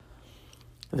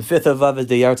The fifth of Av is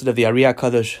the Yahrtzeit of the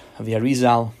Kadosh of the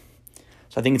Arizal.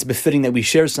 So I think it's befitting that we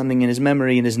share something in his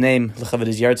memory, in his name. The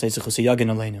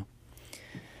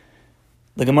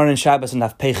Gemara in Shabbos and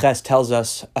Daf Peiches tells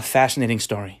us a fascinating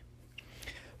story.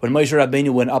 When Moshe Rabbeinu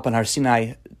went up on Har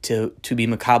Sinai to be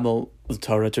Makabel the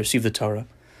Torah, to receive the Torah,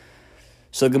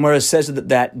 so the Gemara says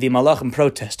that the Malachim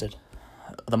protested.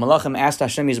 The Malachim asked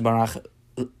Hashem Yisbarach,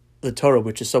 the Torah,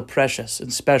 which is so precious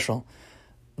and special,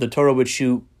 the Torah which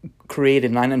you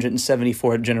created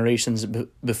 974 generations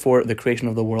before the creation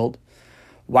of the world,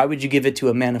 why would you give it to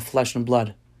a man of flesh and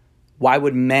blood? Why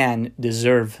would man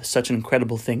deserve such an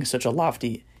incredible thing, such a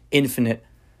lofty, infinite,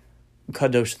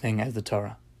 kadosh thing as the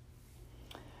Torah?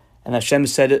 And Hashem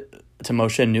said to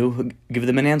Moshe, "Nu, give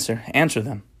them an answer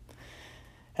them."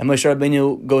 And Moshe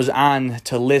Rabbeinu goes on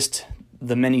to list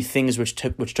the many things which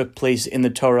took place in the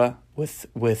Torah with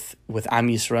Am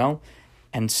Yisrael,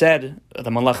 and said the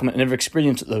Malachim never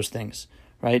experienced those things.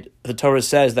 Right? The Torah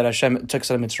says that Hashem took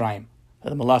us out of Mitzrayim.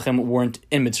 The Malachim weren't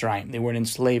in Mitzrayim; they weren't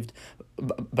enslaved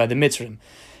by the Mitzrayim.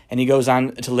 And he goes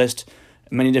on to list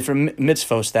many different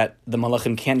mitzvos that the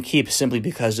Malachim can't keep simply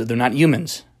because they're not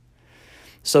humans.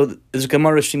 So this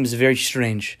Gemara seems very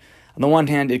strange. On the one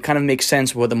hand, it kind of makes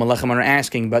sense what the Malachim are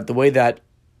asking, but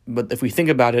if we think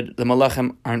about it, the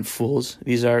Malachim aren't fools.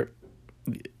 These are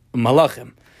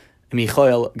Malachim.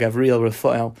 Michael, Gabriel,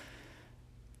 Raphael,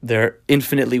 they're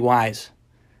infinitely wise.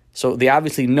 So they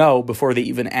obviously know before they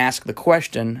even ask the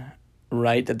question,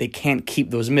 right, that they can't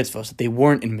keep those mitzvahs, that they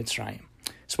weren't in Mitzrayim.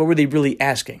 So what were they really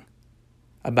asking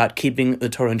about keeping the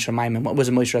Torah and Shemaim? And what was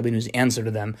Moshe Rabbeinu's answer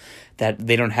to them that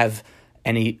they don't have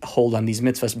any hold on these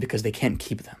mitzvahs because they can't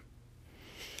keep them?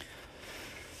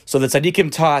 So the tzaddikim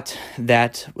taught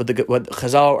that what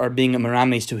Chazal are being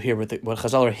merames to here, what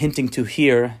Chazal are hinting to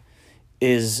here,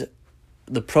 is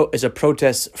a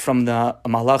protest from the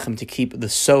Malachim to keep the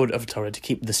sod of Torah, to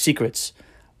keep the secrets,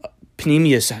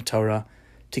 Pnimius Torah,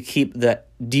 to keep the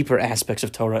deeper aspects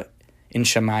of Torah in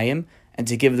Shemayim, and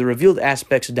to give the revealed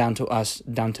aspects down to us,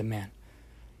 down to man.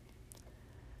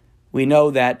 We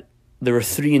know that there were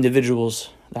three individuals,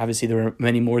 obviously there were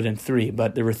many more than three,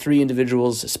 but there were three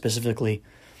individuals specifically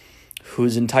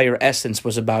whose entire essence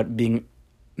was about being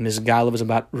Mizgal, was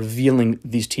about revealing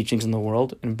these teachings in the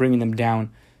world and bringing them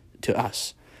down to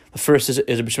us. The first is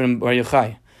B'Shimon Bar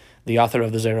Yochai, the author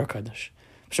of the Zohar HaKadosh.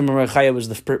 B'Shimon Bar Yochai was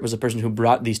the person who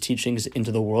brought these teachings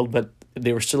into the world, but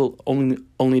they were still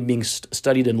only being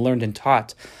studied and learned and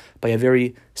taught by a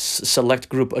very select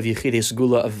group of Yechidei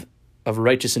Segula, of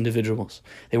righteous individuals.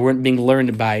 They weren't being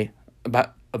learned by the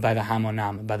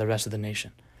Hamonam, by the rest of the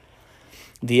nation.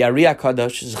 The Ari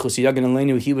HaKadosh, Zechusi Yagen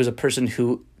Aleinu, he was a person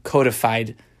who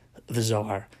codified the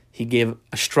Zohar. He gave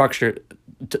a structure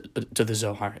to the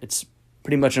Zohar. It's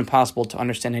pretty much impossible to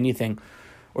understand anything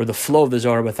or the flow of the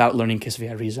Zohar without learning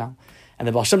Kisvei Arizal. And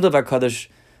the Baal Shem Tov HaKadosh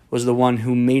was the one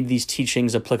who made these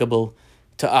teachings applicable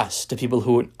to us, to people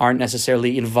who aren't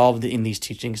necessarily involved in these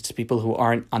teachings, to people who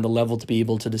aren't on the level to be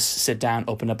able to just sit down,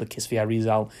 open up a Kisvei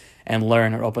Arizal and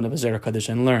learn, or open up a Zohar HaKadosh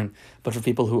and learn. But for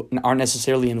people who aren't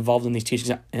necessarily involved in these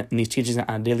teachings on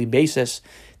a daily basis,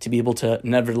 to be able to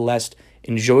nevertheless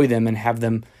enjoy them and have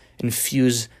them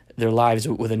infuse their lives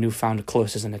with a newfound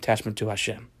closeness and attachment to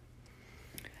Hashem.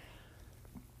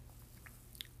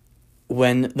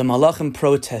 When the Malachim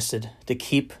protested to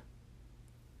keep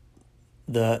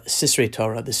the Sisrei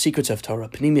Torah, the secrets of Torah,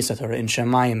 Pnimis Torah, in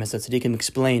Shemayim, as the tzaddikim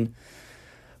explain,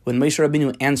 when Moshe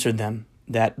Rabbeinu answered them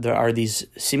that there are these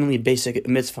seemingly basic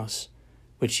mitzvahs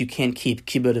which you can't keep,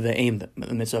 kibbud ve'em,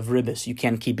 the mitzvah of ribbis, you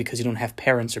can't keep because you don't have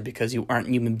parents or because you aren't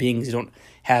human beings, you don't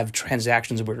have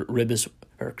transactions where ribbis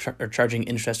or charging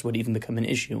interest would even become an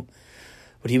issue.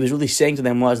 What he was really saying to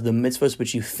them was the mitzvahs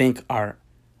which you think are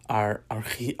more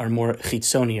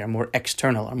chitzoni, are more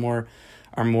external,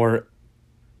 are more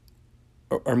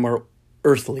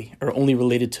earthly, are only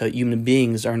related to human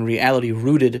beings, are in reality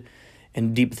rooted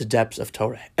in deepest depths of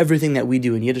Torah. Everything that we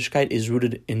do in Yiddishkeit is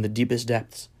rooted in the deepest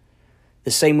depths.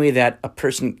 The same way that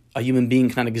a human being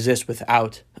cannot exist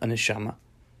without a Neshama.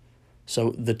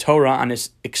 So the Torah on its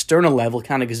external level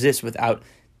cannot exist without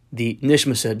the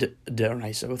Nishma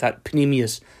D'Oraisa, without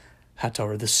Pnimius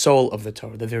HaTorah, the soul of the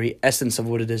Torah, the very essence of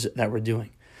what it is that we're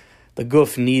doing. The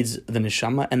guf needs the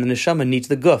Neshama, and the Neshama needs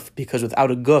the guf, because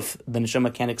without a guf, the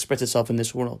Neshama can't express itself in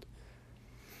this world.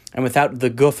 And without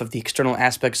the guf of the external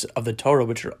aspects of the Torah,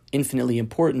 which are infinitely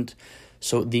important,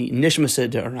 so the Nishma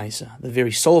D'Oraisa, the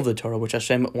very soul of the Torah, which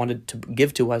Hashem wanted to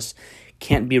give to us,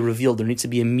 can't be revealed. There needs to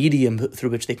be a medium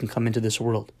through which they can come into this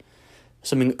world.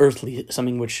 Something earthly,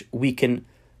 something which we can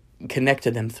connect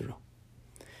to them through.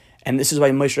 And this is why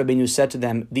Moshe Rabbeinu said to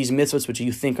them, these mitzvahs which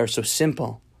you think are so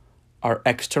simple are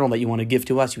external that you want to give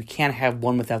to us. You can't have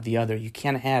one without the other. You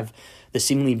can't have the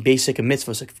seemingly basic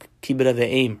mitzvahs, like kibbutz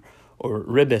ve'em, or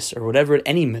ribbis, or whatever,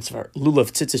 any mitzvah,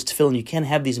 lulav, tzitzis, tefillin. You can't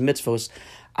have these mitzvahs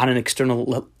on an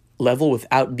external level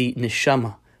without the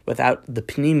neshama, without the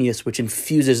pnimius, which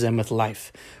infuses them with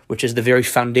life, which is the very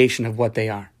foundation of what they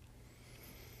are.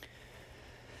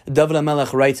 David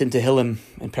HaMelech writes in Tehillim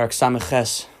in Parak Samech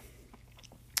Ches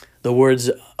the words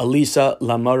Alisa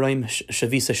Lamarim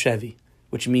Shavisa Shevi,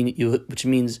 which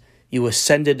means you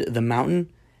ascended the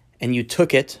mountain and you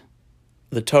took it,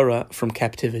 the Torah, from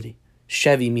captivity.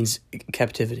 Shevi means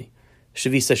captivity.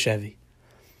 Shavisa Shevi.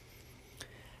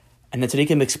 And the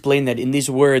Tzadikim explain that in these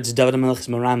words, David HaMelech is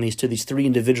maramis to these three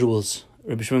individuals,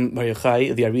 Rabbi Shimon Bar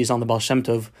Yochai, the Arizal, and the Baal Shem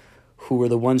Tov, who were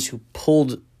the ones who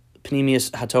pulled Pnimius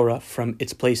HaTorah from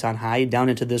its place on high down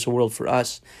into this world for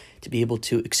us to be able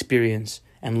to experience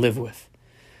and live with.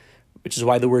 Which is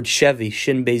why the word Shevi,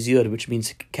 Shin Beis Yud, which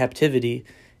means captivity,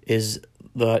 is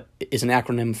an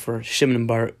acronym for Shimon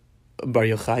Bar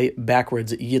Yochai,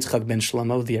 backwards Yitzchak ben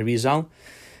Shlomo, the Arizal,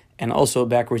 and also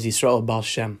backwards Yisrael Baal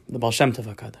Shem, the Baal Shem Tov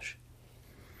HaKadosh.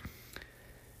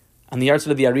 On the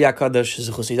Yartzeit of the Ari HaKadosh,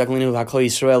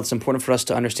 it's important for us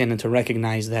to understand and to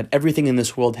recognize that everything in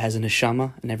this world has a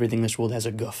Neshama, and everything in this world has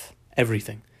a guf.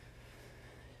 Everything.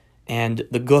 And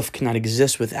the guf cannot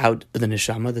exist without the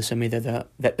Neshama, the same way that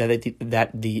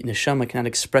the Neshama cannot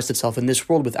express itself in this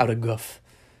world without a guf.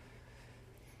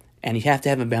 And you have to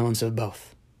have a balance of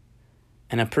both.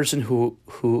 And a person who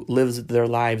lives their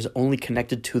lives only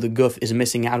connected to the guf is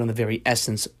missing out on the very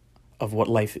essence of what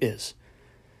life is.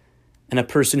 And a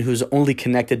person who's only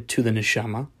connected to the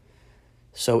neshama,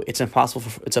 so it's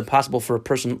impossible for a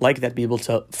person like that to be able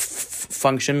to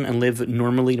function and live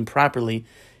normally and properly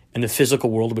in the physical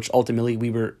world, which ultimately we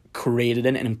were created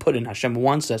in and put in. Hashem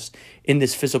wants us in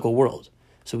this physical world.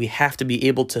 So we have to be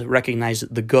able to recognize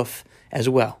the guf as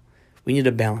well. We need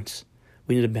a balance.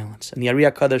 And the Ari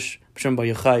HaKadosh, Shimon Bar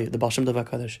Yochai, the Baal Shem Tov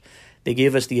HaKadosh, they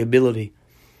gave us the ability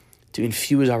to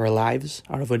infuse our lives,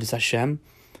 our avodas Hashem,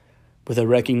 with a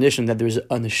recognition that there's a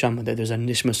neshama, that there's a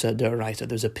nishma d'oraisa,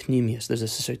 there's a pnimius, there's a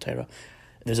sisei Torah,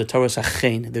 there's a Torah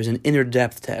sachein, there's an inner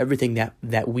depth to everything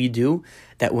that we do,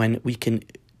 that when we can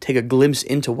take a glimpse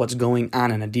into what's going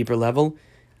on a deeper level,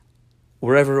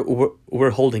 wherever we're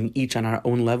holding each on our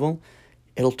own level,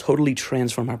 it'll totally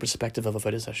transform our perspective of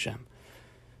avodas Hashem.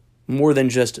 More than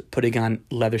just putting on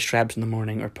leather straps in the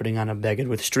morning, or putting on a beged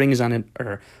with strings on it,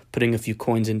 or putting a few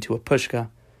coins into a pushka,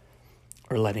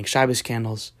 or lighting Shabbos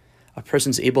candles. A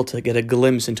person's able to get a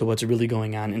glimpse into what's really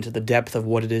going on, into the depth of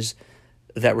what it is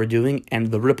that we're doing,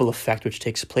 and the ripple effect which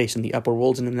takes place in the upper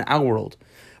worlds and in our world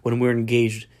when we're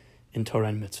engaged in Torah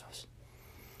and mitzvahs.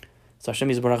 So Hashem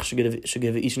Yisbarach should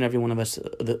give each and every one of us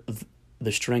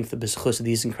the strength, the b'schus of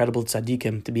these incredible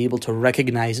tzaddikim to be able to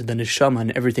recognize the neshama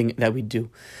in everything that we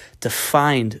do, to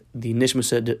find the nishma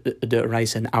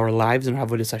d'oraisa in our lives and our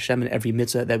avodas Hashem in every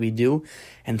mitzvah that we do,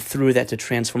 and through that to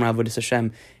transform our avodas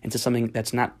Hashem into something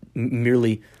that's not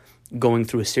merely going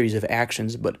through a series of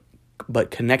actions, but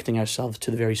connecting ourselves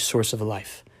to the very source of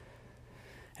life.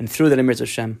 And through that, Emir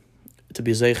Hashem, to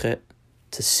be zeichet,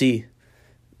 to see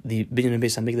the binyan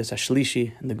beis hamikdash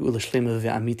hashlishi and the geula shlema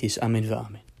ve'amitis, amen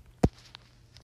ve'amen.